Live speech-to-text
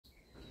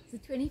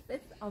It's the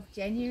 25th of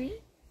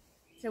January,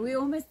 so we're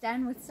almost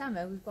done with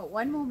summer. We've got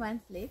one more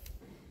month left,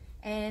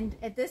 and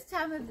at this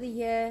time of the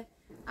year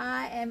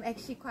I am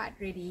actually quite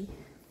ready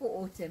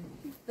for autumn.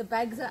 The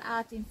bugs are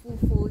out in full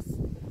force,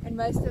 and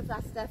most of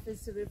our stuff has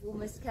sort of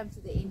almost come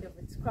to the end of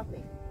its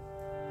cropping.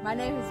 My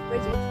name is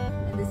Bridget,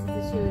 and this is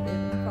the Sherwood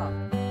Urban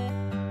Farm.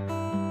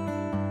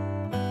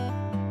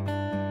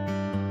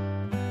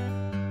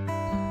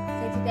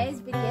 So today's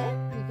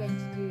video, we're going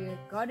to do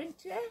a garden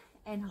tour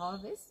and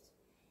harvest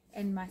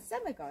in my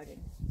summer garden,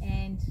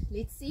 and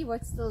let's see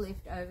what's still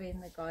left over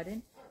in the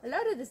garden. A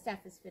lot of the stuff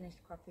is finished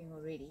cropping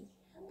already,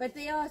 but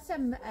there are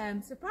some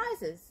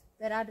surprises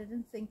that I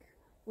didn't think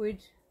would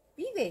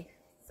be there.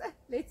 So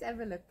let's have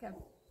a look. Come.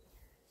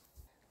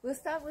 We'll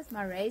start with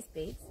my raised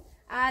beds.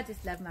 I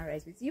just love my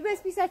raised beds. You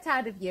must be so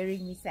tired of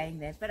hearing me saying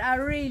that, but I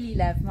really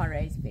love my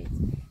raised beds.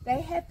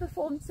 They have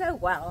performed so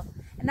well,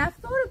 and I've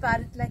thought about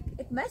it, like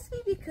it must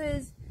be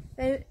because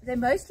they're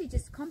mostly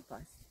just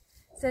compost.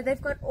 So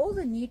they've got all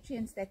the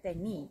nutrients that they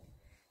need,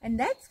 and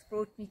that's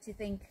brought me to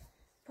think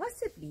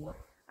possibly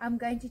I'm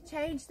going to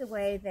change the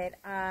way that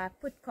I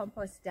put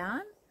compost down.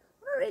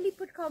 Not really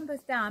put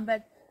compost down,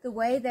 but the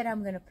way that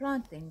I'm going to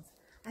plant things.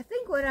 I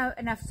think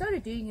and I've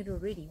started doing it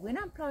already, when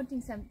I'm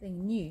planting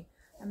something new,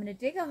 I'm going to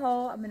dig a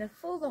hole, I'm going to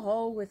fill the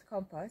hole with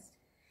compost,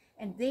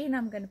 and then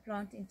I'm going to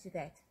plant into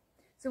that.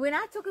 So when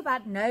I talk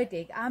about no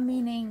dig, I'm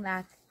meaning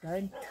like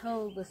don't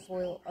till the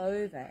soil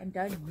over and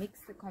don't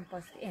mix the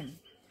compost in.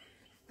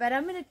 But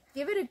I'm going to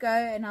give it a go,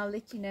 and I'll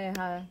let you know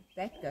how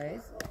that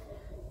goes.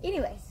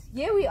 Anyways,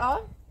 here we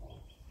are.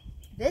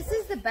 This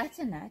is the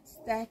butternut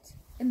that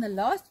in the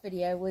last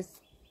video was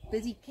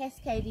busy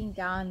cascading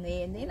down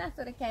there, and then I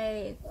thought,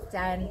 okay, it's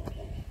done.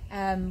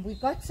 We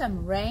got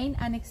some rain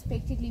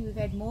unexpectedly. We've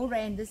had more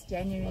rain this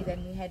January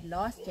than we had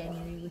last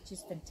January, which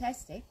is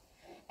fantastic,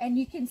 and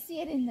you can see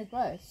it in the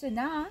growth. So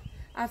now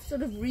I've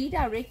sort of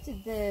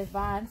redirected the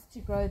vines to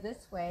grow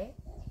this way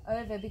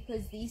over,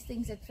 because these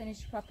things had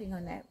finished cropping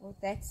on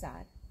that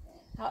side.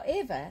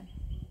 However,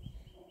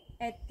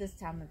 at this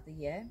time of the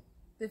year,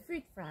 the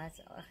fruit flies,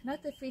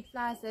 not the fruit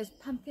flies, those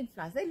pumpkin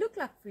flies, they look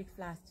like fruit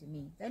flies to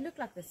me. They look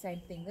like the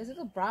same thing. Those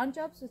little brown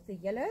jobs with the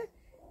yellow,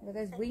 with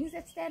those wings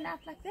that stand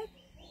out like that,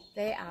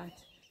 they're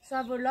out. So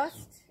I've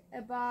lost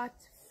about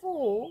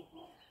 4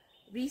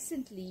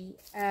 recently,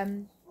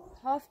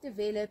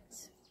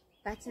 half-developed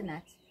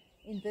butternut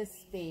in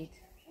this bed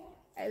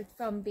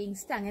from being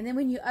stung. And then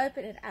when you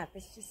open it up,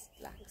 it's just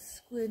like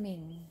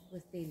squirming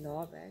with the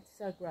larvae. It's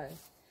so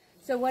gross.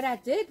 So what I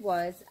did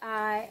was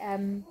I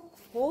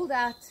hauled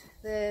out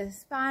the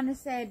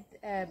Spinosad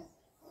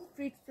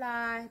fruit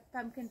fly,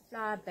 pumpkin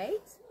fly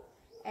bait,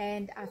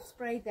 and I've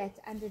sprayed that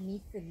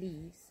underneath the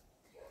leaves.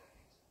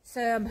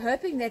 So I'm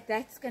hoping that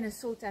that's going to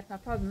sort out my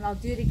problem. I'll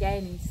do it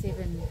again in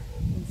 7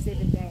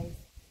 days,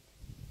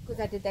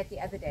 because I did that the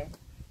other day.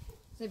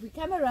 So if we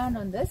come around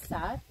on this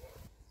side,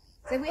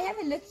 so we have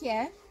a look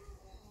here,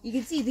 you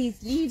can see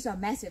these leaves are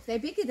massive. They're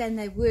bigger than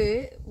they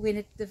were when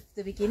at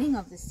the beginning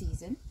of the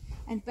season.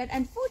 But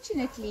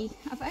unfortunately,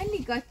 I've only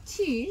got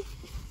 2.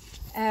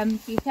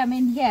 If you come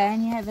in here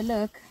and you have a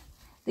look,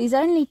 there's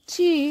only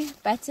 2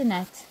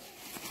 butternut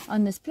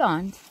on this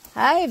plant.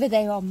 However,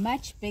 they are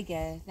much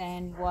bigger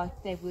than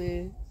what they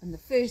were on the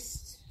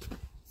first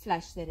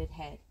flush that it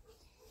had.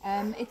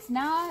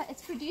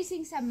 It's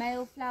producing some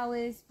male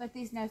flowers, but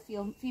there's no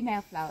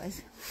female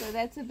flowers, so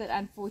that's a bit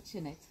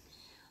unfortunate.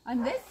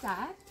 On this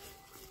side,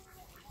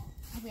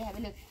 we have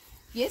a look.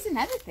 Here's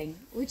another thing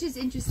which is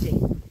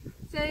interesting.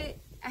 So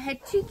I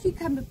had 2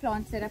 cucumber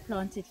plants that I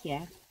planted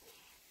here.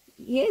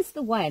 Here's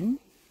the one,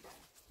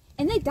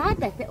 and they died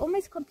back. They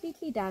almost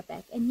completely died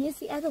back. And here's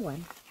the other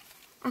one.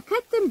 I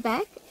cut them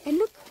back, and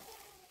look,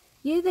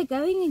 here they're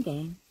going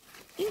again.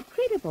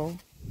 Incredible.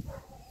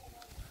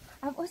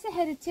 I've also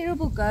had a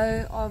terrible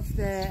go of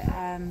the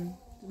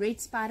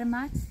red spider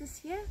mites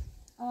this year.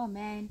 Oh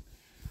man.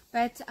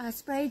 But I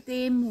sprayed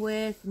them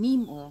with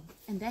neem oil,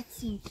 and that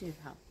seemed to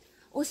help.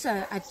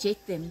 Also, I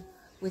jet them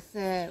with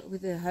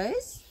the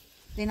hose.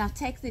 Then I'll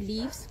take the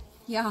leaves,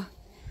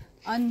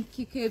 on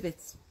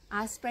cucurbits.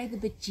 I spray the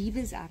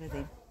bejeebers out of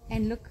them.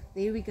 And look,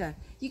 there we go.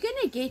 You're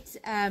going to get,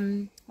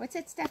 what's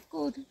that stuff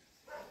called?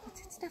 What's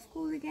that stuff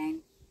called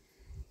again?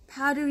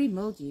 Powdery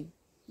mildew.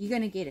 You're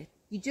going to get it.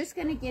 You're just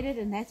going to get it,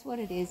 and that's what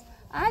it is.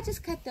 I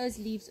just cut those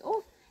leaves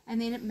off, and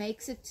then it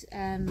makes it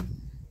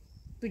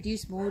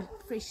produce more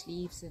fresh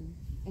leaves, and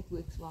it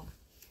works well.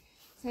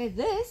 So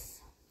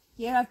this,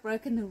 here I've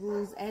broken the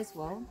rules as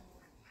well.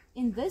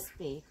 In this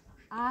bed,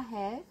 I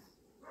have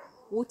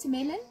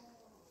watermelon,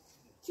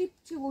 two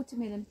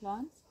watermelon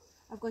plants.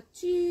 I've got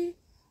 2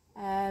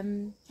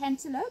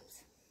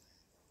 cantaloupes,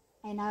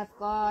 and I've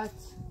got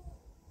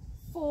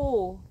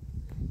 4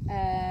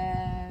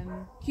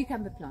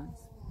 cucumber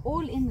plants,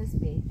 all in this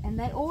bed, and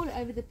they're all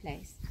over the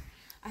place.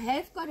 I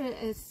have got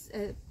a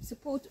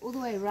support all the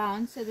way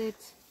around, so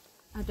that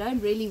I don't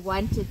really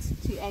want it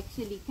to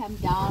actually come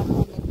down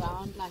on the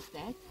ground like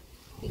that,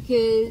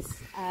 because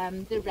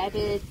the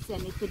rabbits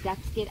and if the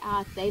ducks get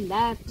out, they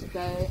love to go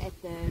at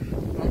the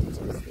growth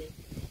tips there.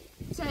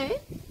 So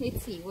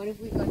let's see, what have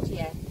we got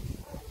here?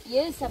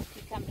 Here's some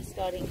cucumbers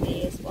starting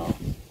there as well.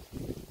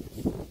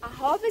 I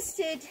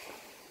harvested,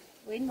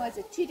 when was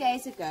it, 2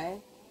 days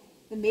ago,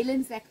 the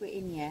melons that were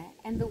in here,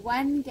 and the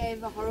one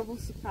gave a horrible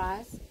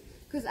surprise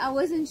because I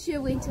wasn't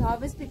sure when to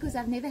harvest because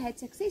I've never had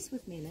success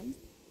with melons,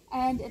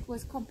 and it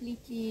was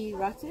completely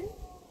rotten.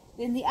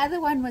 Then the other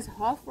one was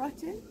half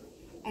rotten,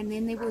 and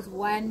then there was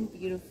one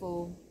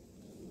beautiful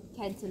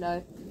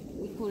cantaloupe.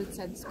 We call it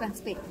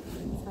spun-speck.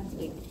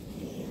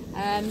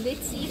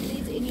 Let's see if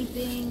there's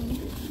anything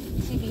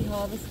to be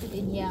harvested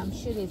in here. I'm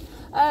sure there's.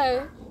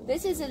 Oh,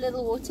 this is a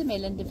little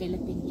watermelon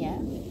developing here.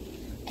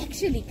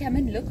 Actually, come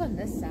and look on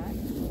this side.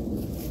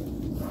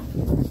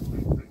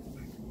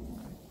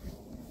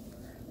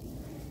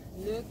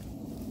 Look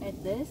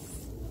at this.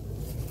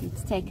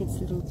 Let's take its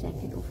little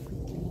jacket off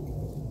quickly.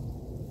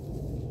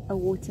 A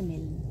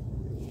watermelon.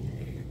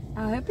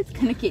 I hope it's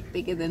going to get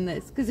bigger than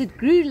this because it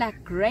grew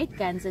like great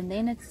guns, and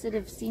then it sort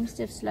of seems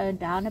to have slowed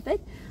down a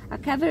bit. I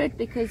cover it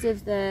because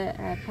of the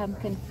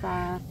pumpkin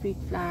flower, fruit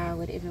flower,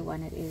 whatever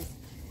one it is.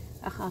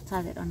 I'll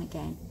tie that on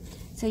again.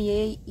 So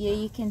here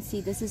you can see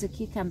this is a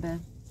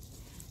cucumber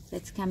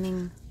that's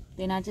coming.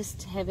 Then I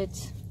just have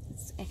it,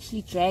 it's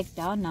actually dragged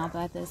down now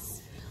by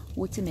this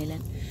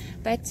watermelon.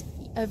 But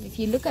if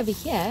you look over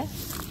here,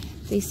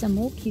 there's some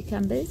more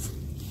cucumbers,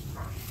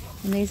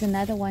 and there's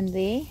another one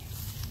there.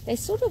 They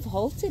sort of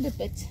halted a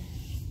bit.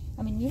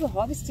 I mean, you were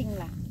harvesting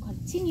like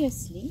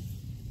continuously,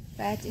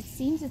 but it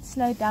seems it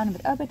slowed down a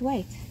bit. Oh, but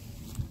wait,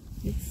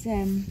 it's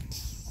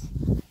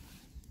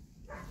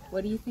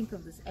what do you think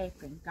of this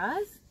apron,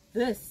 guys?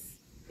 This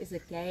is a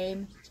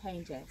game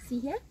changer. See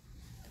here,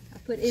 I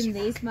put in,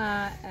 there's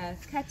my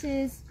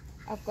cutters.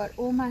 I've got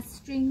all my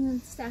string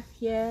and stuff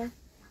here.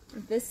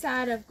 On this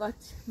side I've got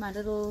my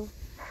little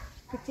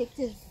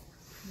protective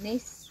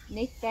net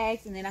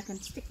bags, and then I can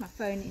stick my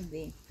phone in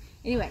there.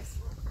 Anyways,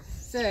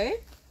 so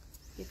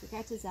get the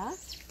cutters out,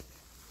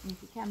 and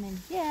if you come in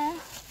here,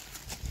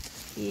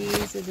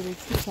 here's a little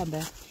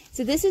cucumber.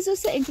 So this is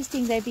also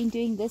interesting. They've been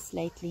doing this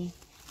lately.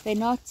 They're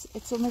not,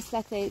 it's almost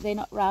like they're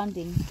not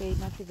rounding, they're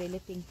not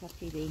developing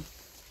properly there.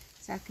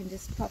 So I can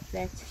just pop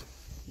that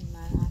in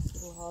my nice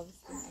little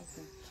harvesting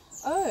apron.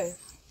 Oh,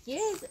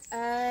 here's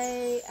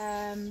a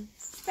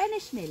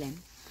Spanish melon.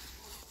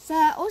 So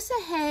I also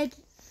had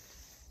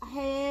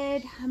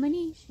how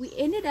many? We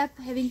ended up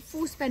having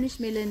 4 Spanish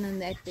melon on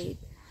that bed,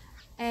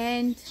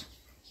 and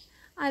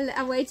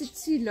I waited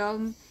too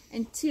long,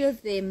 and 2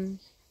 of them,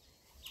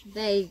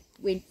 they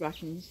went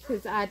rotten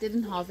because I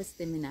didn't harvest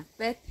them enough.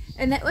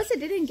 And they also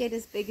didn't get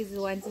as big as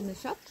the ones in the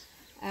shop.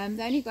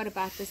 They only got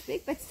about this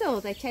big, but still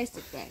they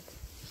tasted great.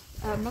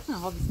 I'm not going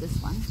to harvest this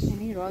one.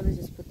 I'd rather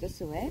just put this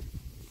away.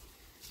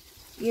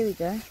 Here we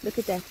go. Look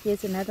at that.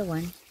 Here's another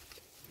one.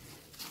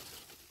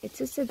 It's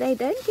just that they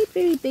don't get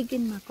very big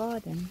in my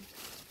garden.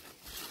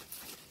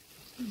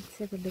 Let's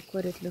have a look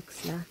what it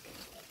looks like.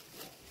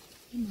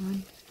 Come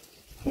on.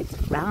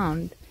 It's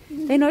round.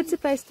 They're not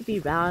supposed to be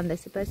round. They're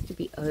supposed to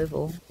be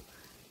oval.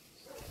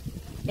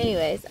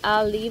 Anyways,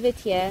 I'll leave it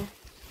here.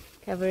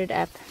 Cover it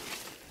up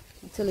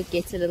until it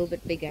gets a little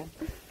bit bigger.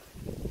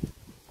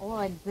 Oh,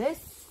 and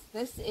this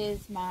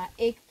is my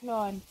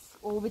eggplant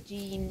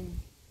aubergine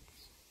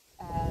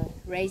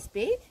raised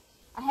bed.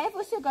 I have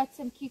also got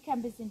some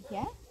cucumbers in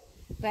here.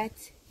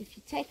 But if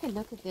you take a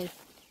look at this,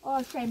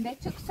 oh shame, they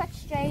took such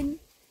strain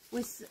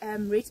with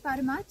red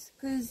spider mites,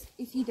 because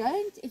if you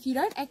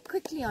don't act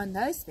quickly on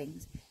those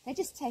things, they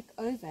just take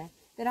over.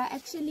 That I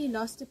actually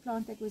lost a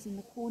plant that was in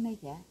the corner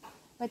here,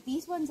 but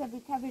these ones have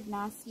recovered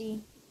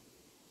nicely.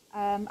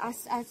 I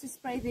just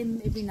spray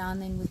them every now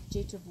and then with a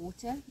jet of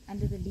water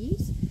under the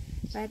leaves.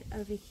 But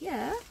over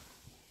here,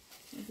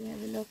 if you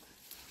have a look,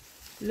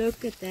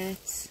 look at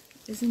that.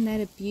 Isn't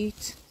that a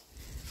beaut?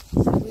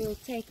 So we'll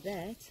take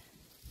that.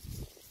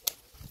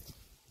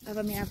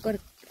 I mean, I've got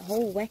a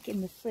whole whack in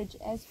the fridge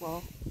as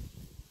well.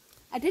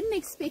 I didn't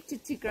expect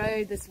it to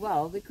grow this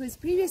well, because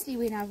previously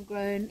when I've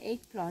grown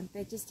eggplant,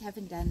 they just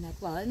haven't done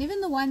that well. And even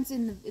the ones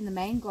in the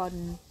main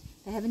garden,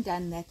 they haven't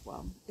done that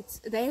well.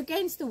 They're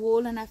against the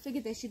wall, and I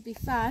figured they should be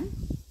fine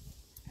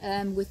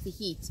with the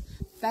heat.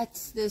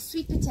 But the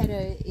sweet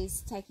potato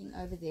is taking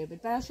over there.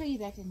 But I'll show you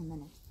that in a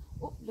minute.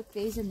 Oh, look,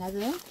 there's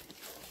another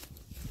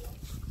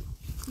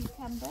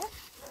cucumber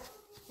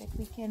that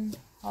we can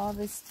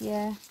harvest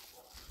here.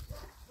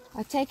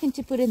 I've taken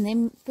to putting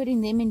them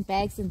in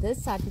bags on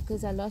this side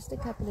because I lost a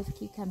couple of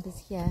cucumbers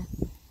here.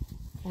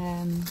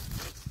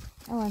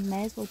 Oh, I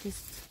may as well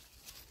just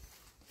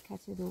cut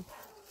it off.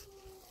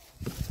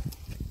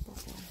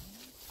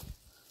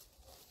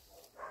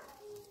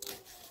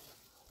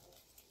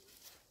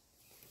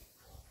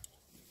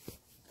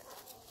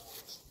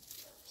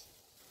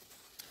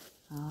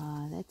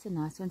 Ah, that's a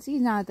nice one. See,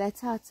 now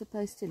that's how it's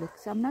supposed to look.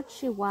 So I'm not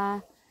sure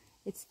why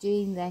it's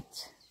doing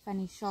that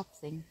funny sharp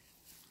thing.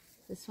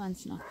 This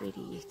one's not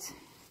ready yet.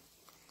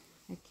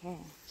 Okay.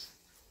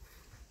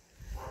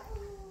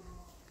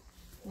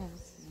 No,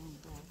 that's the wrong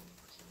bag.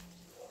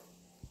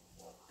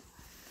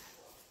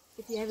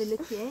 If you have a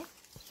look here,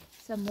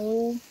 some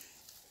more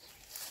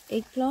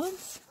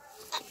eggplants.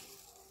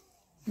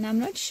 And I'm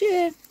not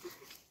sure,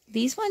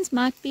 these ones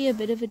might be a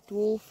bit of a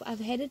dwarf. I've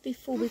had it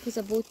before because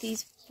I bought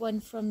these one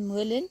from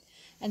Merlin,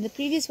 and the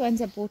previous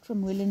ones I bought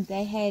from Merlin,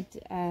 they had,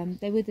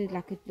 they were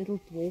like a little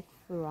dwarf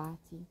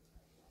variety.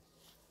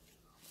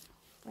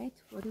 Wait,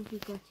 what have we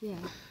got here?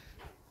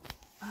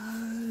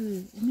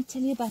 Oh, let me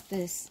tell you about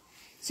this.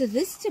 So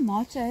this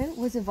tomato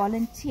was a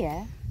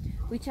volunteer,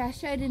 which I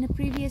showed in a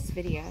previous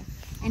video,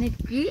 and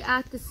it grew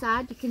out the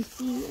side. You can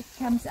see it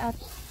comes out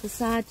the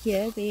side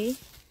here, there.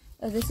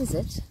 Oh, this is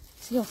it.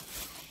 So,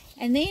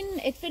 and then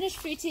it finished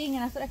fruiting,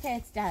 and I thought, okay,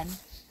 it's done.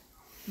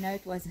 No,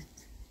 it wasn't.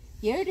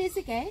 Here it is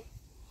again,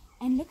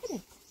 and look at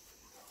it.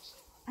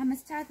 I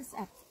must tie this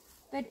up,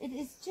 but it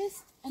is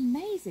just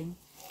amazing.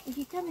 If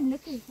you come and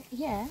look at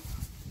here,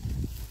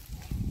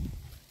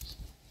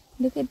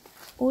 look at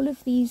all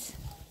of these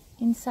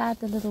inside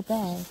the little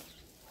bag.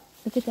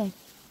 Look at that.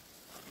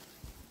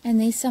 And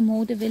there's some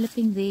more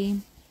developing there.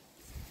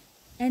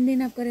 And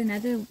then I've got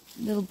another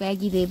little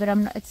baggie there, but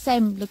I'm not, it's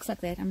same, looks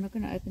like that. I'm not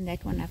going to open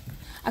that one up.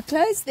 I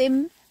closed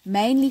them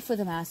mainly for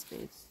the mouse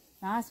birds.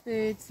 Mouse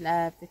birds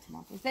love the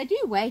tomatoes. They do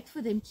wait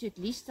for them to at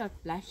least start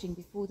blushing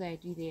before they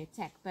do their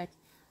attack, but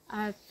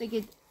I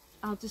figured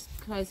I'll just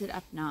close it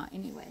up now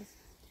anyways.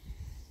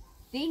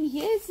 Then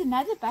here's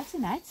another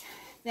butternut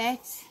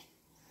that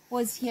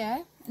was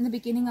here in the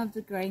beginning of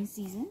the growing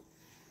season,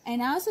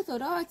 and I also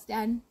thought, oh, it's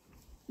done.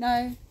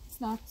 No,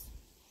 it's not.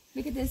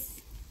 Look at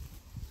this.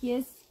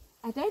 Here's,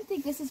 I don't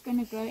think this is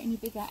going to grow any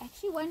bigger. I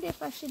actually wonder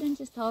if I shouldn't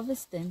just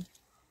harvest them.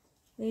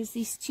 There's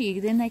these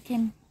two, then they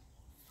can,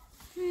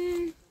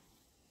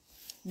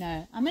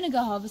 no, I'm going to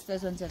go harvest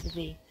those ones over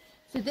there.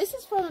 So this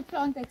is from a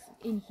plant that's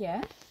in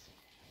here.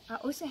 I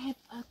also have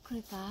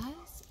okra,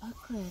 guys.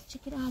 Okra,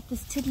 check it out,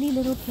 this tiddly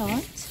little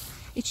plant.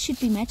 It should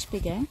be much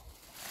bigger,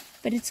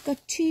 but it's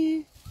got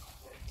 2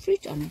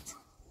 fruit on it.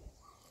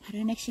 I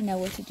don't actually know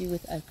what to do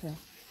with okra.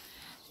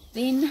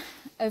 Then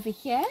over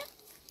here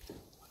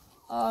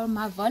are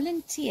my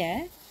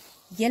volunteer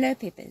yellow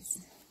peppers,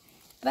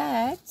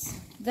 but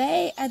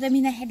they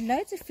had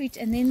loads of fruit,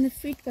 and then the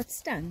fruit got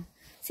stung.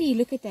 See,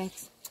 look at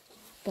that.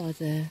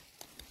 Bother.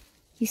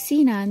 You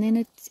see now, and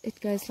then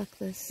it goes like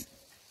this.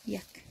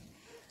 Yuck.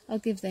 I'll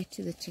give that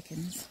to the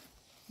chickens.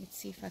 Let's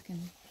see if I can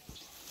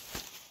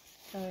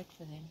throw it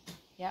for them.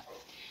 Yep.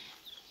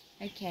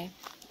 Okay.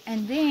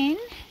 And then,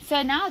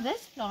 so now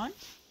this plant,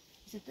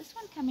 is it this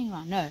one coming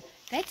around? No,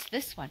 that's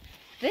this one.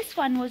 This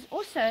one was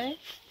also,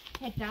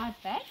 had died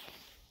back,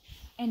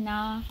 and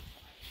now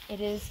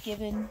it is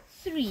given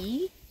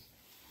 3.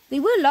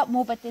 There were a lot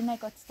more, but then they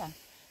got stung.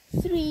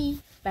 3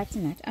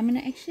 butternut. I'm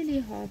going to actually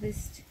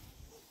harvest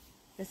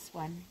this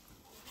one,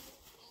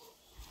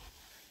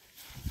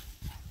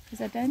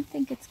 because I don't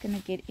think it's going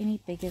to get any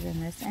bigger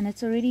than this, and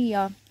it's already,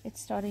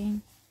 it's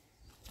starting,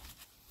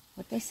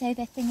 what they say,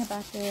 that thing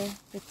about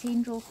the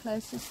tendril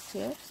closest to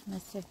it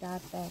must have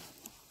died back.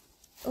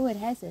 Oh, it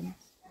hasn't.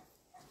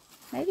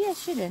 Maybe I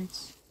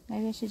shouldn't.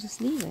 Maybe I should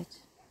just leave it.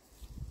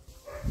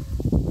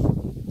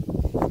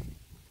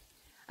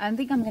 I don't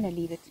think I'm going to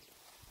leave it,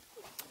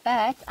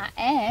 but I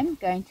am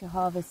going to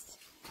harvest.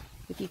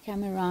 If you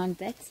come around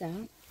that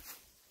side,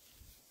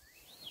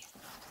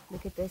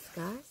 look at this,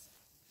 guys.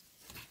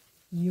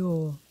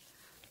 Yo,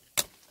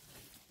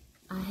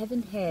 I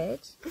haven't had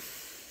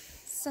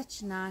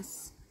such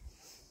nice,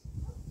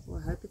 well,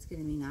 I hope it's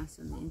going to be nice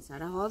on the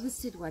inside. I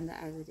harvested one the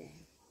other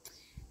day,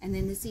 and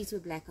then the seeds were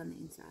black on the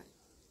inside,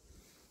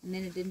 and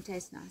then it didn't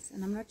taste nice,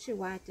 and I'm not sure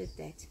why it did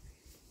that,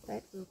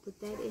 but we'll put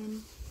that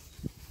in.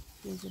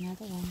 Here's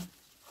another one.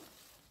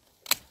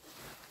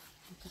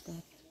 Look at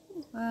that.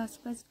 Well, I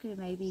suppose it could have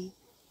maybe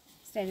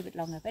stayed a bit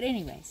longer, but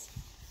anyways,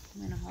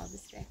 I'm going to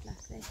harvest that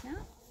like that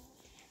now.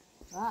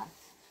 Right.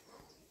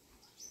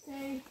 So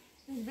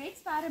the red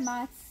spider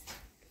mites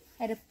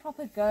had a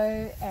proper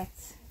go at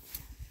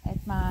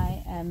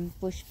my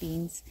bush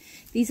beans.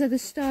 These are the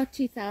Star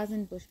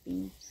 2000 bush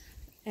beans.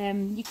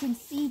 You can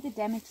see the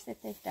damage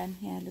that they've done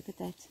here. Look at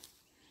that.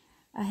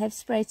 I have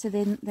sprayed, so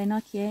they're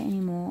not here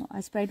anymore.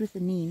 I sprayed with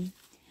the neem,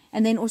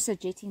 and then also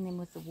jetting them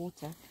with the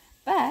water.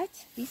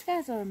 But these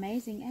guys are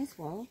amazing as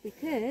well,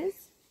 because,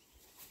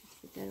 let's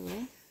put that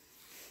away.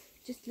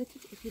 Just look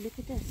at, if you look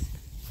at this,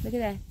 look at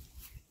that.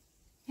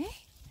 Hey?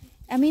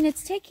 I mean,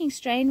 it's taking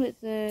strain with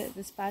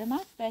the spider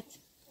mite, but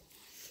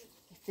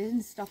it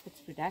didn't stop its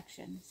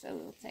production. So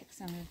we'll take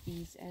some of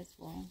these as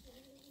well.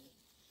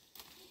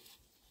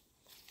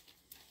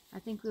 I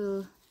think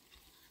we'll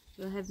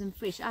have them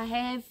fresh. I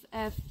have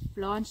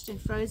blanched and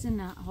frozen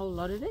a whole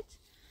lot of it,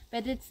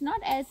 but it's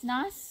not as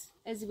nice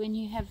as when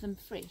you have them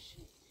fresh.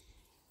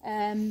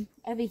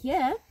 Over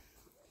here,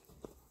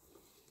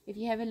 if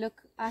you have a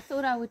look, I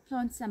thought I would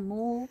plant some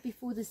more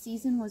before the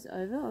season was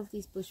over of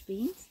these bush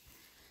beans.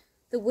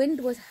 The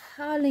wind was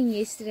howling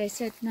yesterday,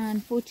 so it now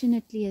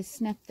unfortunately has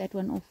snapped that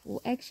one off.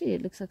 Or actually,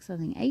 it looks like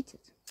something ate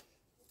it.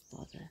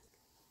 Bother.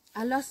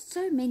 I lost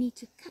so many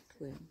to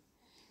cutworm.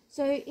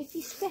 So if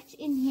you scratch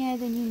in here,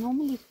 then you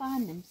normally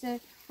find them. So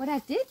what I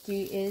did do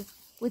is,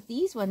 with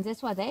these ones,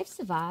 that's why they've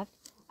survived,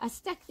 I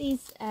stuck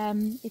these,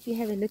 if you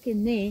have a look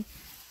in there,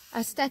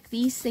 I stuck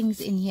these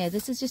things in here.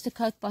 This is just a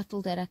Coke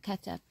bottle that I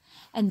cut up,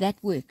 and that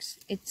works.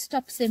 It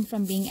stops them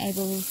from being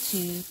able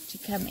to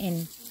come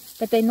in.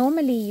 But they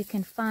normally, you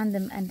can find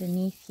them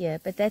underneath here,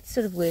 but that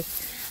sort of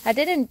works. I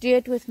didn't do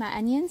it with my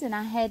onions, and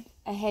I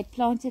had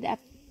planted up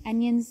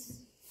onions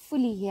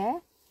fully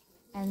here,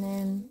 and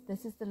then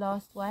this is the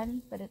last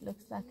one, but it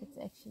looks like it's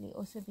actually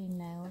also been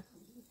nailed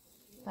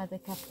by the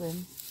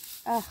cutworms.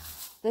 Oh,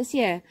 this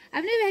year,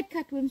 I've never had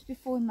cutworms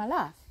before in my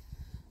life,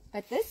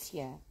 but this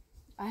year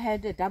I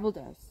had a double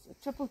dose, a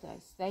triple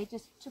dose. They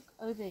just took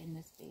over in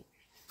this bed.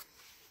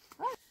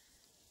 Right.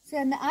 So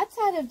on the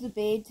outside of the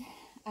bed,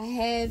 I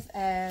have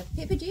a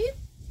pepper dew,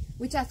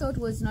 which I thought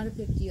was not a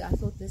pepper dew. I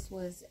thought this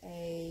was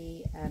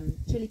a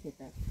chili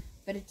pepper,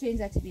 but it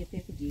turns out to be a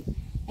pepper dew.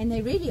 And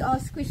they really are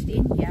squished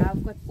in here.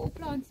 I've got 4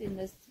 plants in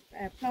this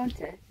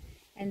planter,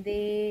 and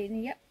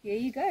then, yep, there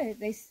you go.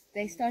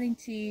 They're starting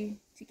to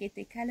get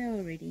their color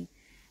already.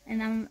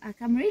 And I'm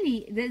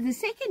really, the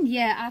second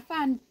year I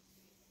found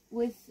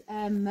with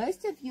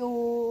most of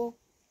your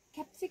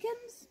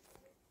capsicums,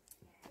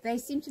 they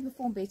seem to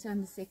perform better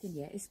in the second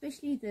year,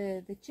 especially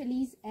the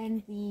chilies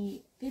and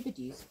the pepper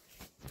dews.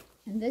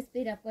 In this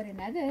bed I've got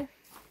another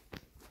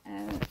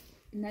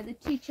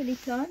 2 chili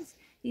plants.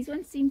 These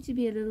ones seem to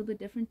be a little bit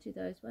different to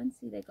those ones.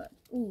 See, they got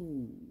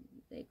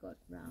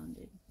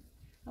rounded.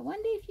 I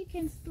wonder if you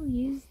can still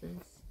use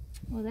this.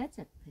 Well, that's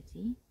a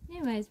pity.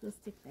 Anyways, we'll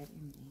stick that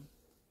in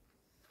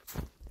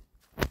there.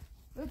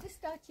 We'll just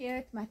start here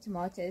at my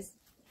tomatoes.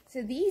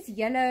 So these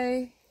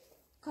yellow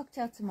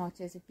cocktail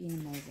tomatoes have been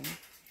amazing.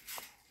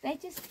 They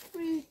just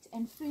fruit,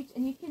 and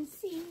you can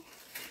see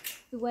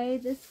the way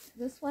this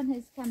one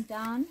has come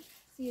down.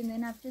 See, and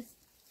then I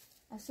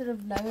sort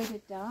of lowered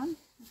it down.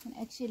 I can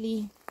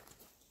actually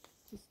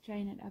just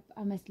train it up.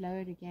 I must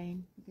lower it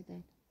again. Look at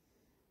that.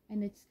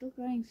 And it's still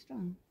growing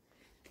strong.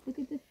 Look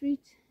at the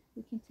fruit.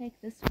 We can take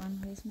this one.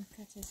 Where's my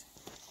cutters?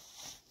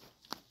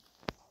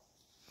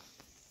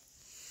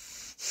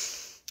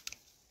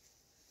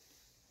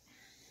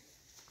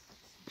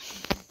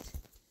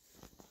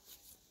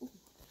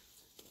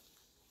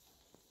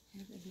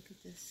 Have a look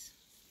at this.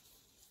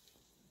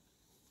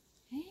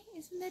 Hey,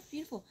 isn't that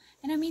beautiful?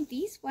 And I mean,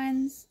 these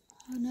ones,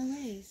 oh no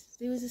ways.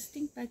 There was a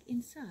stink bug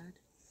inside.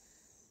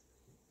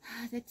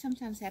 That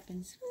sometimes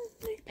happens.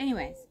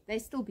 Anyways, they're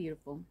still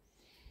beautiful.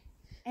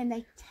 And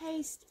they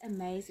taste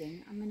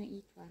amazing. I'm going to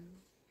eat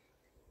one.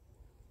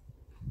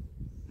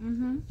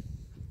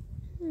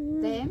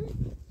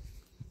 Them,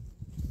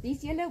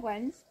 these yellow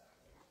ones,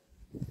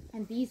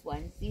 and these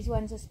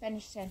ones are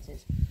Spanish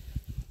Santas.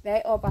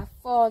 They are by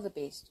far the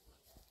best.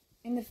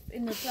 In the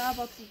flower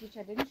boxes, which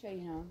I didn't show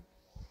you now,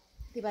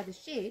 they're by the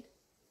shed,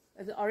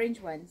 are the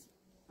orange ones.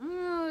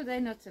 Oh,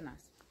 they're not so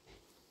nice.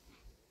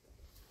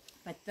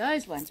 But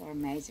those ones are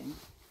amazing.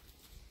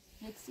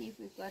 Let's see if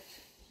we've got...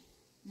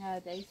 No,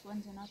 these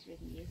ones are not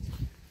ready yet.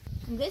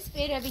 In this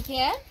bed over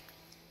here,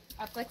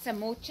 I've got some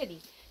more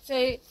chili.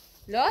 So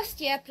last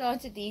year I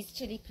planted these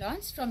chili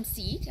plants from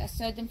seed. I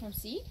sowed them from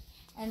seed,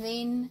 and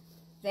then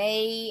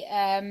they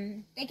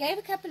gave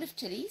a couple of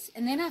chilies,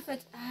 and then I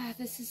thought,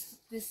 this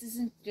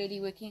isn't really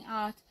working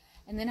out.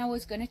 And then I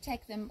was going to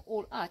take them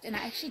all out, and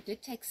I actually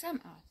did take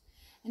some out.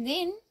 And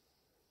then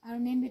I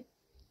remembered,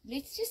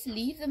 let's just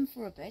leave them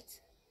for a bit,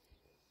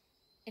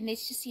 and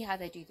let's just see how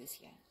they do this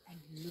year.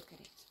 And look at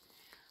it.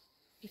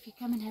 If you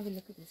come and have a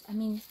look at this, I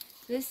mean,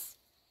 these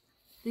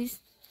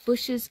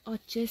bushes are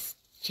just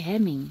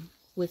jamming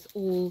with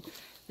all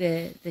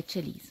the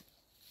chilies.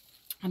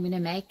 I'm going to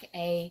make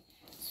a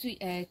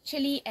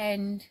chili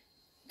and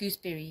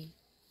gooseberry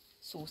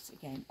sauce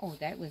again. Oh,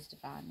 that was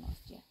divine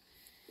last year.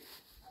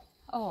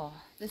 Oh,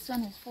 this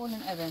one has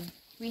fallen over.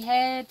 We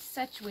had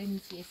such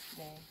winds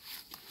yesterday.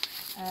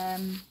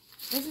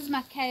 This is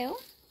my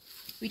kale.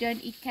 We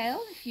don't eat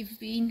kale. If you've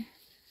been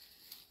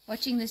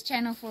watching this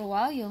channel for a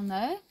while, you'll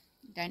know.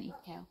 Don't eat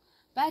kale,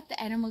 but the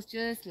animals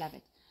just love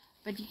it.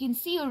 But you can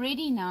see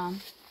already now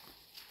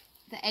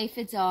the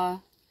aphids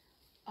are,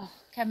 oh,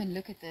 come and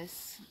look at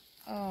this.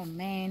 Oh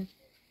man,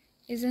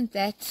 isn't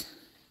that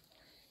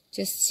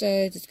just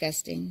so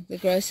disgusting? The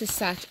grossest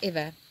sight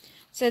ever.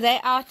 So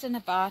they're out and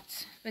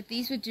about, but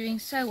these were doing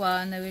so well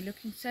and they were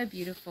looking so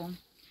beautiful.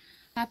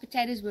 My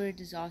potatoes were a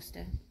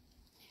disaster.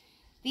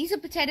 These are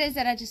potatoes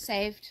that I just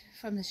saved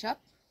from the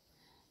shop,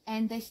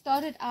 and they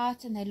started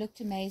out and they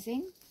looked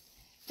amazing.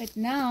 But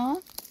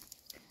now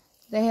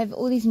they have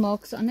all these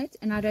marks on it,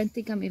 and I don't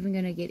think I'm even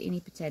going to get any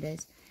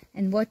potatoes.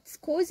 And what's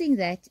causing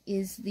that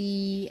is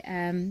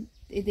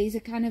there's a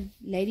kind of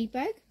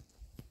ladybug,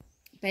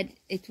 but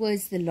it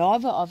was the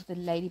larva of the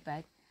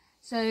ladybug.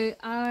 So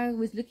I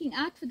was looking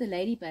out for the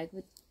ladybug,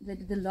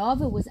 but the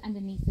larva was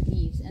underneath the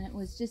leaves, and there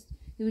were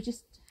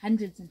just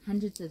hundreds and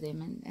hundreds of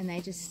them, and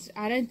I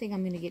don't think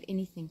I'm going to get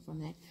anything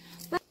from that.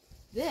 But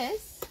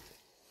this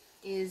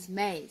is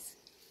maize.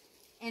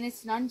 And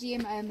it's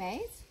non-GMO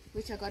maize,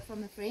 which I got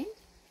from a friend.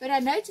 But I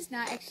noticed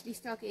now actually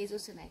Starke Ayres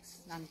also makes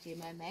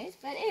non-GMO maize.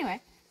 But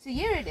anyway, so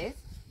here it is.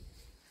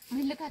 I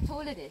mean, look how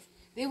tall it is.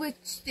 There were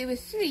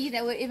 3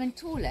 that were even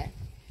taller.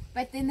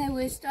 but then they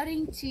were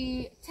starting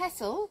to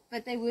tassel,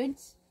 but they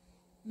weren't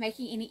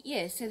making any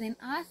ears. So then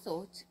I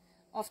thought,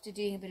 after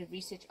doing a bit of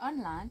research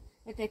online,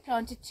 that they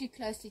planted too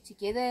closely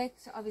together.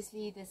 So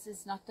obviously this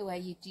is not the way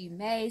you do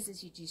maize,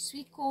 as you do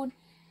sweet corn.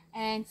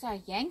 And so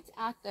I yanked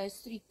out those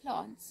 3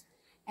 plants,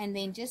 and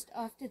then just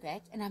after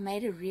that, and I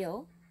made a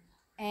reel,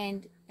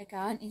 and a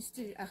guy on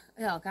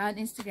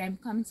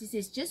Instagram comments, he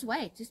says, just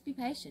wait, just be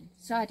patient.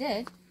 So I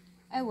did.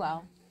 Oh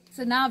well.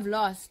 So now I've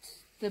lost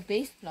the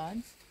best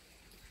plants.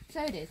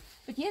 So it is.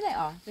 But here they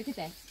are. Look at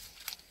that.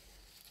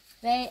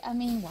 I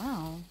mean,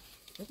 wow.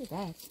 Look at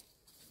that.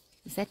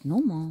 Is that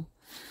normal?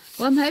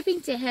 Well, I'm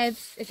hoping to have,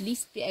 at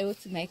least be able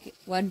to make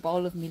 1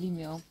 bowl of millie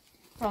meal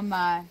from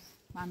my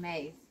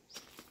maize.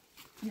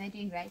 And they're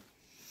doing great.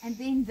 And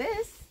then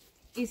this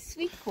is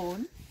sweet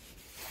corn.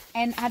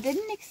 And I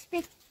didn't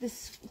expect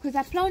this, because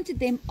I planted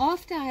them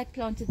after I had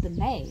planted the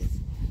maize.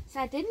 So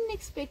I didn't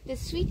expect the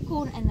sweet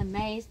corn and the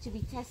maize to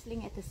be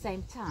tasseling at the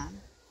same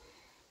time.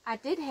 I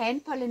did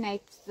hand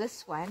pollinate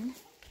this one.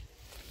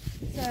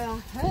 So I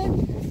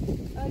hope,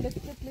 oh look,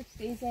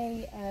 there's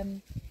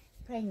a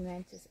praying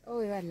mantis.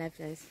 Oh, I love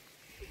those.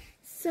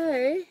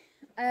 So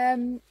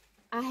I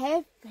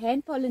have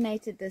hand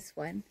pollinated this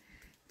one,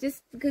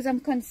 just because I'm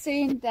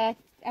concerned that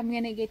I'm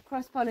going to get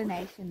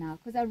cross-pollination now.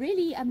 Because I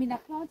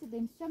planted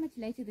them so much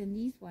later than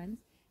these ones,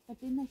 but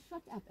then they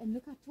shot up, and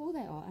look how tall they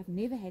are. I've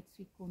never had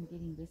sweet corn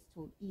getting this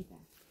tall either.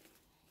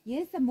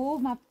 Here's some more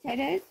of my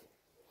potatoes.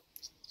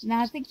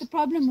 Now I think the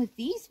problem with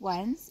these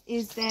ones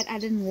is that I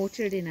didn't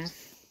water it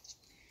enough.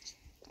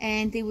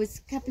 And there was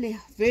a couple of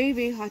very,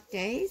 very hot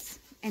days,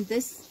 and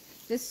this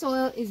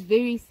soil is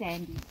very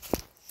sandy.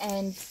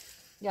 And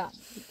yeah,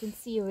 you can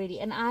see already.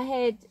 And I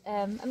had,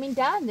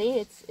 down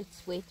there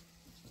it's wet,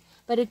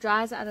 but it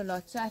dries out a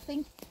lot. So I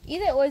think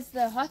either it was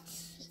the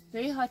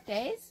very hot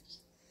days,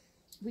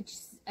 which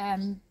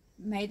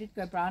made it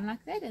go brown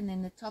like that, and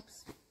then the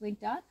tops went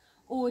down,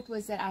 or it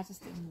was that I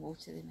just didn't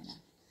water them enough,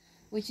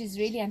 which is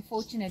really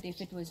unfortunate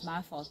if it was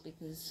my fault,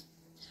 because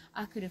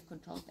I could have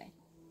controlled that.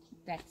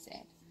 That's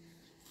sad.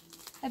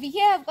 Over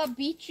here I've got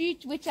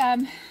beetroot, which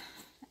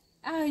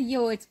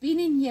it's been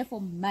in here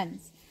for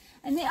months.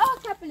 And there are a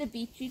couple of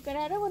beetroot, but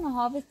I don't want to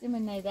harvest them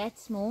when they're that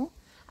small.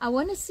 I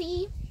want to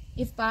see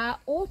if by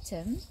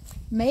autumn,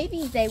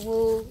 maybe they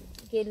will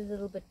get a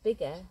little bit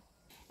bigger.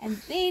 And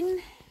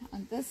then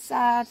on this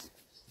side,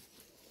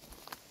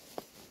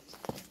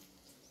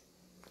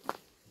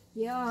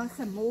 here are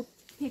some more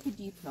pepper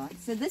dew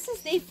plants. So this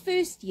is their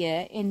first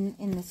year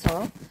in the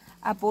soil.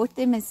 I bought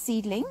them as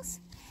seedlings.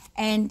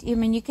 And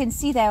you can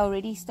see they're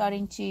already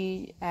starting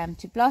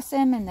to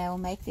blossom, and they will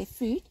make their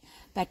fruit.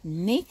 But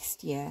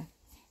next year,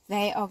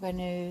 they're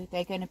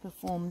going to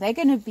perform. They're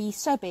going to be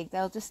so big,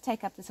 they'll just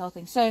take up this whole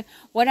thing. So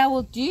what I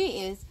will do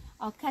is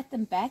I'll cut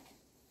them back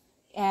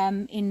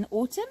in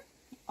autumn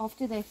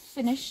after they've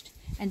finished,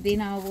 and then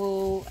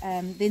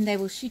then they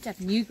will shoot up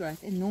new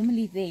growth. And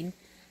normally then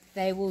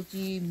they will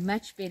do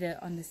much better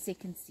on the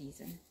second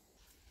season.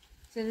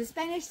 So the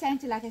Spanish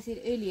Santa, like I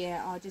said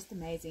earlier, are just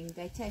amazing.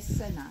 They taste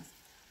so nice.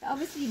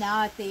 Obviously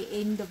now at the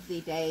end of their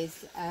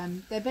days,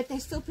 but they're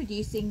still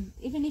producing.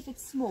 Even if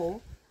it's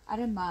small, I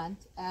don't mind.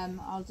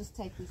 I'll just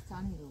take these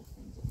tiny little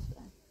things off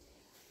there.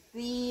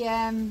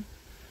 The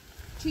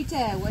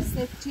tutor, what's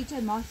the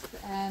tutor moth?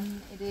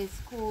 It is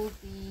called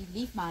the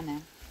leaf miner.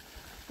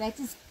 That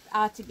is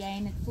out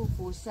again at full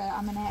force, so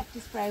I'm going to have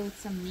to spray with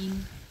some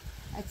neem.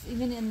 It's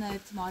even in the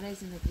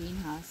tomatoes in the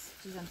greenhouse,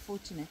 which is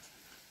unfortunate.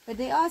 But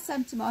there are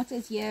some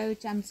tomatoes here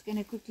which I'm just going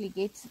to quickly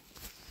get.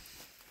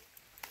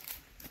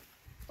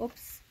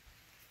 Oops,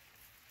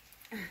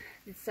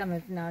 some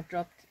have now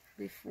dropped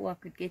before I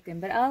could get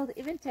them, but I'll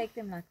even take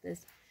them like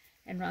this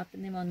and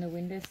ripen them on the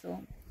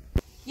windowsill.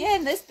 Here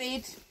in this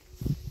bed,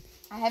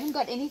 I haven't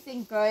got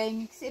anything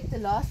growing except the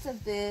last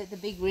of the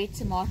big red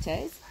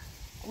tomatoes,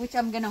 which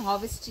I'm going to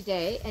harvest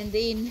today. And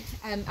then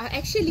I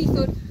actually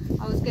thought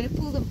I was going to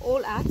pull them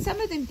all out.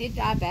 Some of them did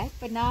die back,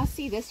 but now I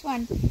see this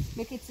one,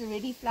 look, it's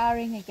already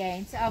flowering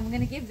again. So I'm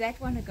going to give that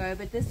one a go,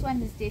 but this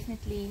one has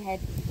definitely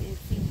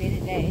seen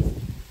better days.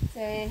 So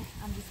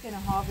I'm just going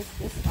to harvest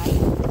this one.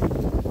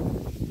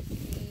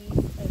 These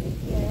over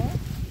here.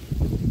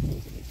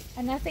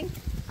 And I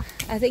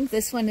think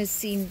this one has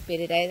seen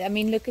better days. I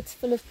mean, look, it's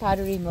full of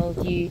powdery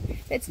mildew.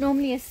 That's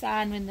normally a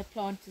sign when the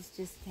plant has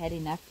just had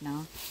enough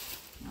now.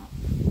 I'll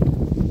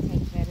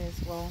take that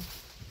as well.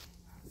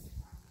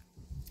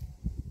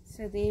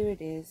 So there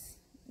it is.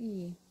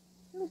 A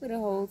little bit of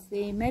holes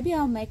there. Maybe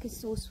I'll make a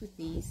sauce with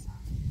these.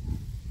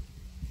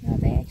 No,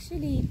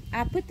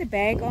 I put the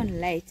bag on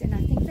late, and I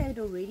think they had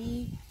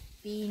already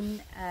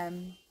been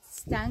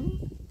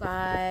stung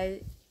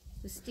by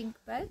the stink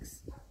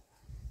bugs.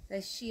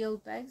 The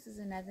shield bugs is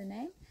another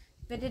name.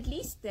 But at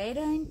least they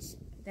don't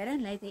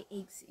lay their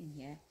eggs in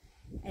here,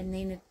 and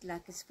then it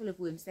is full of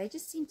worms. They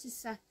just seem to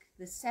suck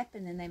the sap,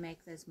 and then they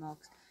make those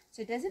marks.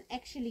 So it doesn't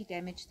actually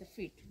damage the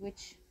fruit,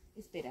 which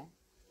is better,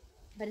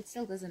 but it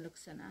still doesn't look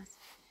so nice.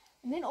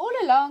 And then all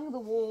along the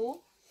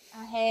wall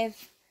I have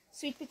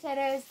sweet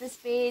potatoes. This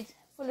bed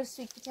full of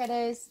sweet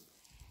potatoes.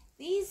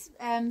 These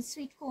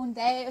sweet corn,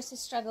 they also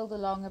struggled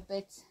along a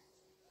bit.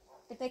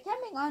 But they're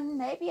coming on.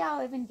 Maybe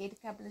I'll even get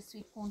a couple of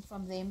sweet corn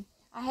from them.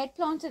 I had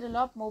planted a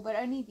lot more, but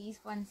only these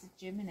ones that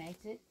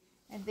germinated.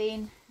 And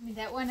then, I mean,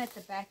 that one at the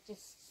back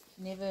just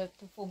never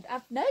performed.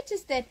 I've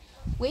noticed that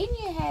when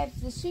you have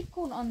the sweet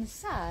corn on the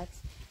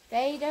sides,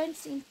 they don't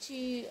seem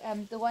to,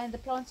 the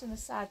plants on the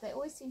side, they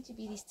always seem to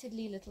be these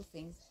tiddly little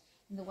things.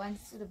 And the ones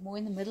sort of more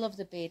in the middle of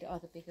the bed are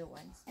the bigger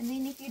ones. And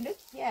then if you look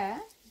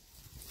here,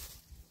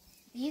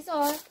 these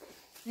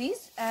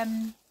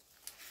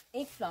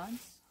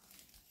eggplants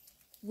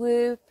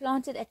were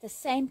planted at the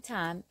same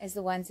time as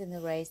the ones in the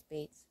raised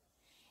beds.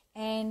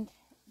 And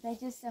they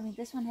just, I mean,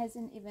 this one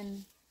hasn't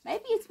even,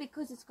 maybe it's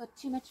because it's got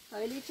too much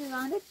foliage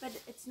around it, but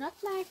it's not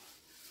like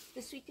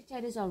the sweet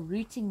potatoes are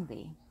rooting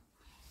there.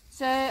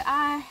 So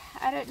I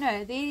don't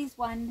know. There's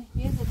one,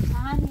 here's a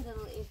tiny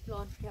little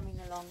eggplant coming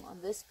along on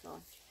this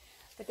plant.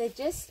 But they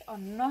just are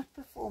not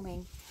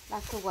performing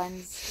like the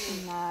ones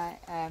in my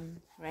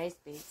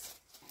raised beds.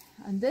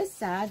 On this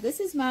side, this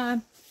is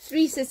my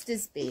three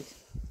sisters' bed.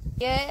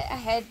 Here I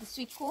had the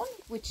sweet corn,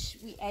 which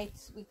we ate.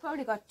 We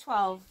probably got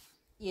 12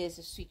 ears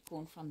of sweet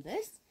corn from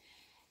this.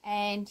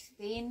 And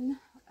then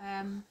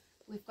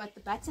we've got the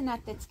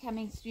butternut that's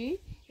coming through.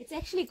 It's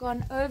actually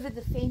gone over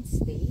the fence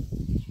there.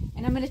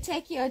 And I'm going to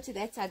take you out to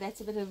that side. That's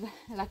a bit of,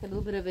 like a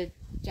little bit of a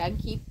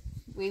junkie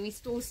where we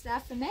store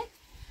stuff and that.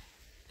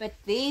 But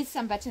there's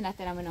some butternut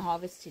that I'm going to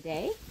harvest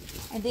today.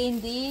 And then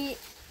there,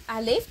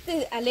 I left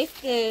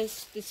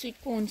the sweet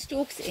corn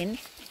stalks in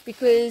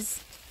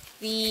because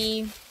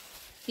the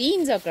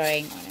beans are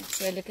growing on it.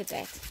 So look at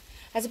that.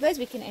 I suppose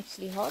we can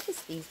actually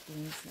harvest these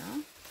beans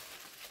now.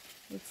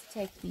 Let's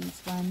take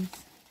these ones.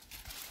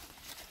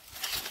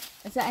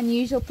 It's an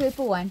unusual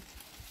purple one.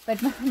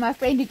 But my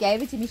friend who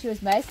gave it to me, she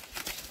was most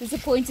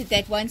disappointed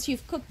that once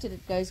you've cooked it,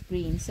 it goes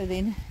green. So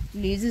then it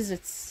loses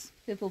its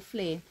purple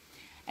flair.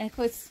 And of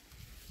course,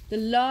 the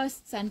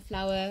last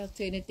sunflower, I'll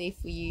turn it there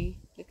for you.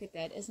 Look at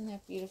that. Isn't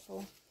that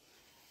beautiful?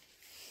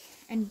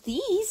 And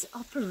these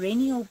are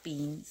perennial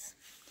beans.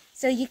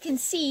 So you can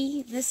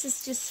see this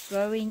is just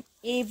growing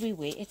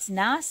everywhere. It's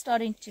now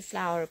starting to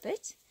flower a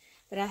bit,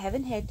 but I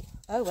haven't had,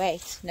 oh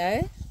wait,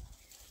 no,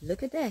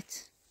 look at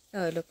that.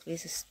 Oh look,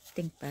 there's a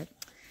stink bug.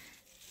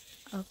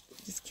 I'll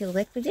just kill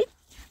that quickly.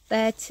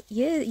 But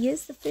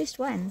here's the first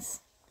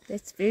ones.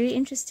 That's very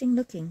interesting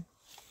looking.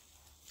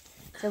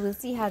 So we'll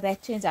see how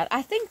that turns out.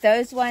 I think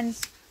those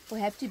ones will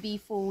have to be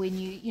for when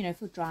you know,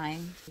 for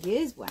drying.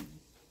 Here's one.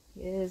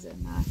 Here's a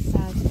nice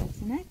size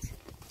butternut.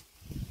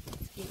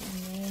 Let's get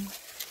in there.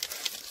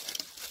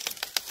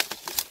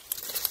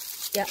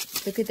 Yeah,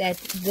 look at that.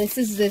 This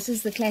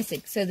is the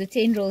classic. So the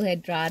tendril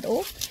had dried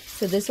off.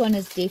 So this one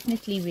is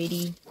definitely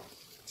ready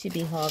to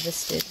be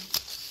harvested.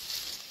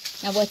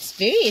 Now what's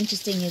very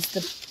interesting is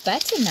the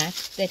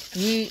butternut that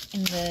grew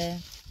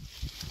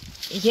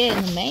here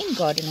in the main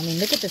garden. I mean,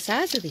 look at the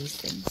size of these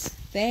things.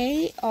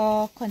 They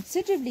are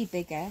considerably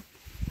bigger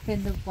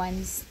than the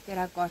ones that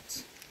I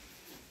got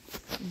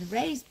in the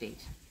raised bed.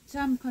 So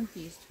I'm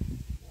confused.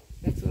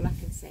 That's all I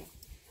can say.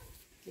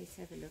 Let's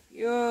have a look.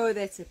 Oh,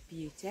 that's a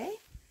beauty.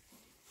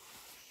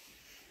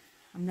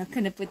 I'm not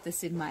going to put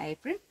this in my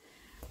apron.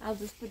 I'll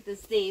just put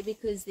this there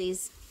because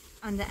there's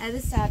on the other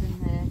side of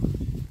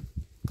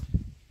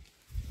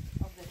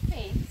the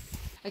fence.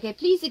 Okay,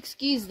 please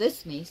excuse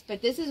this mess,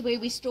 but this is where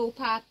we store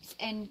pipes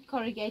and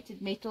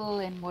corrugated metal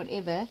and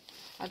whatever.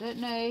 I don't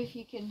know if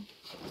you can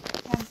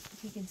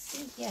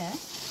see here,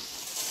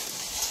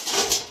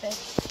 but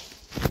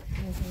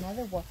there's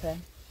another whopper.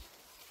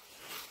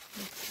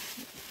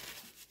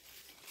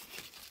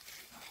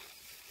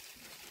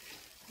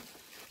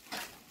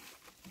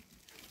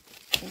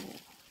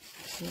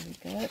 Here we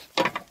go.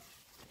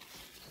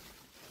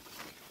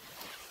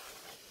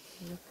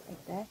 Look at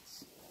that.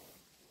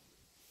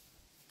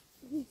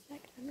 It's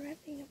like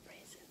unwrapping a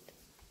present.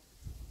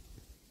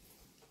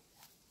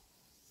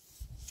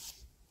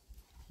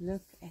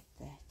 Look at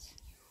that.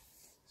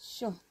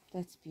 Sure,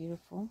 that's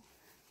beautiful.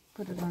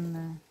 Put it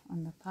on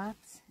the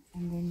pipes,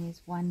 and then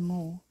there's one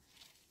more.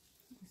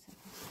 Just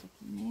have to stick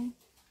in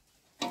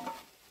there.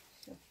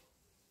 Sure.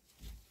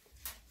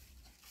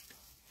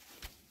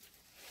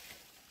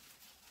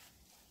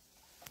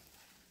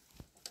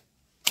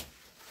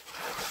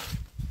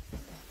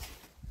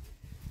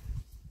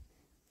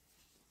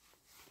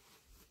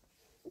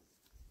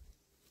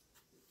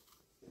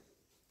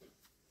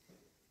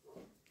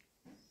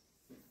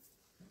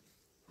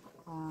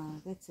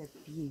 That's a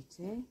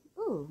beauty.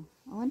 Oh,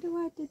 I wonder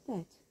why I did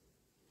that.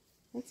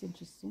 That's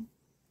interesting.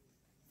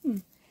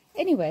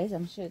 Anyways,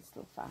 I'm sure it's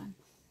still fine.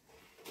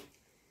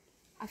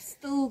 I've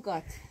still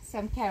got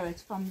some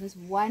carrots from this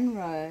one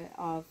row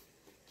of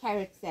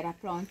carrots that I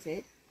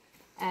planted.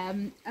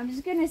 I'm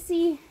just going to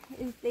see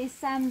if there's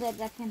some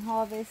that I can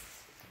harvest.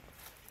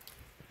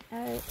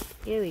 Oh,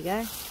 here we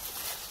go.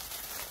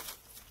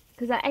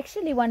 Because I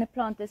actually want to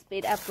plant this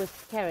bed up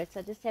with carrots.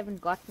 I just haven't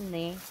gotten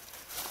there.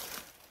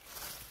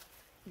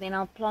 Then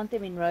I'll plant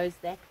them in rows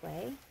that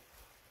way.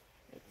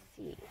 Let's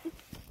see.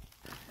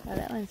 Oh,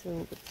 that one's a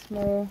little bit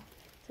small.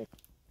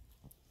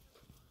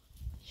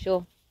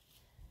 Sure.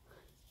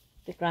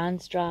 The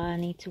ground's dry. I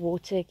need to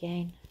water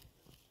again.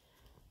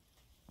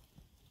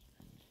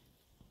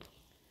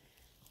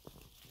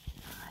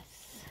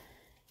 Nice.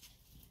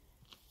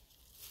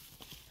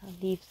 I'll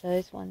leave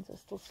those ones, are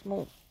still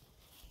small.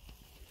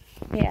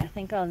 Yeah, I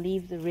think I'll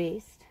leave the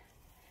rest.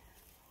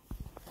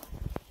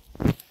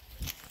 There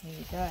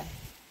you go.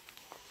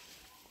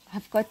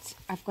 I've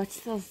got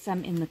still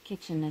some in the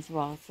kitchen as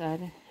well,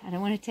 so I don't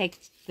want to take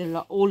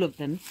all of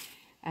them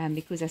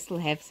because I still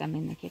have some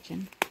in the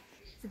kitchen.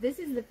 So this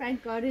is the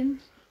front garden.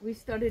 We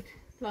started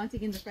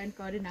planting in the front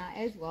garden now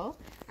as well.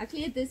 I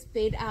cleared this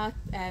bed out.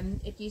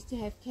 It used to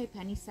have Cape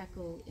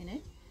honeysuckle in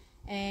it,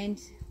 and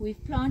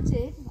we've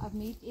planted. I've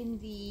moved in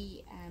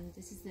the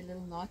this is the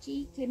little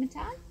Nachi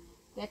clementine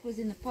that was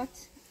in the pot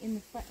in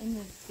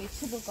the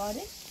vegetable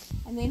garden.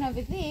 And then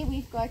over there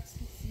we've got,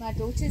 my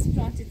daughter's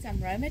planted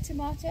some Roma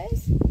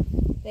tomatoes.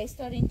 They're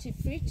starting to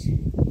fruit.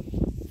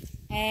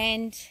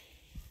 And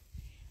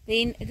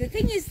then the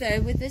thing is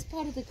though, with this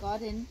part of the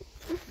garden,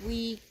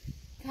 we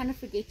kind of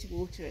forget to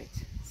water it.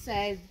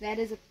 So that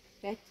is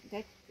that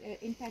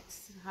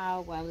impacts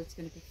how well it's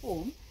going to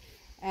perform.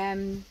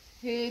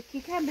 Her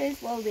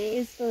cucumbers, well, there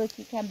is still a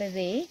cucumber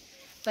there,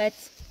 but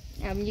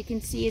you can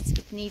see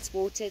it needs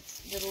water.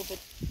 It's a little bit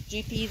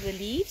droopy, the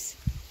leaves.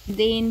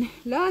 Then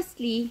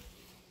lastly,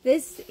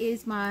 this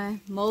is my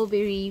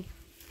mulberry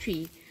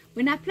tree.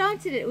 When I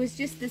planted it, it was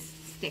just this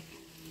stick,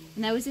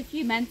 and that was a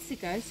few months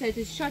ago, so it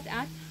is shot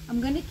out. I'm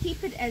going to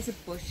keep it as a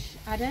bush.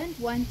 I don't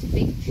want a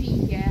big tree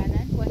here. I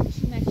don't want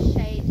too much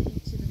shade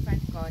into the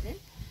front garden,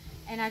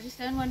 and I just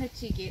don't want it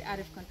to get out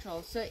of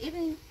control. So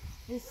even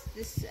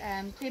this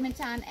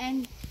clementine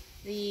and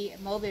the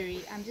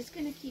mulberry, I'm just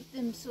going to keep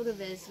them sort of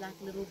as like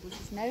little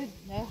bushes, no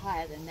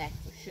higher than that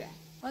for sure.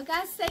 Well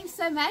guys, thanks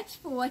so much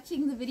for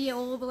watching the video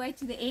all the way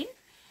to the end,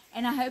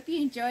 and I hope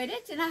you enjoyed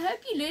it, and I hope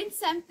you learned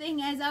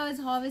something as I was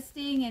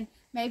harvesting, and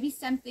maybe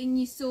something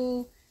you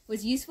saw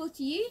was useful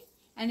to you.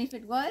 And if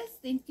it was,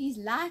 then please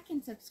like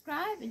and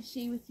subscribe and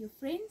share with your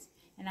friends,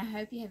 and I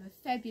hope you have a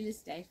fabulous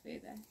day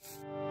further.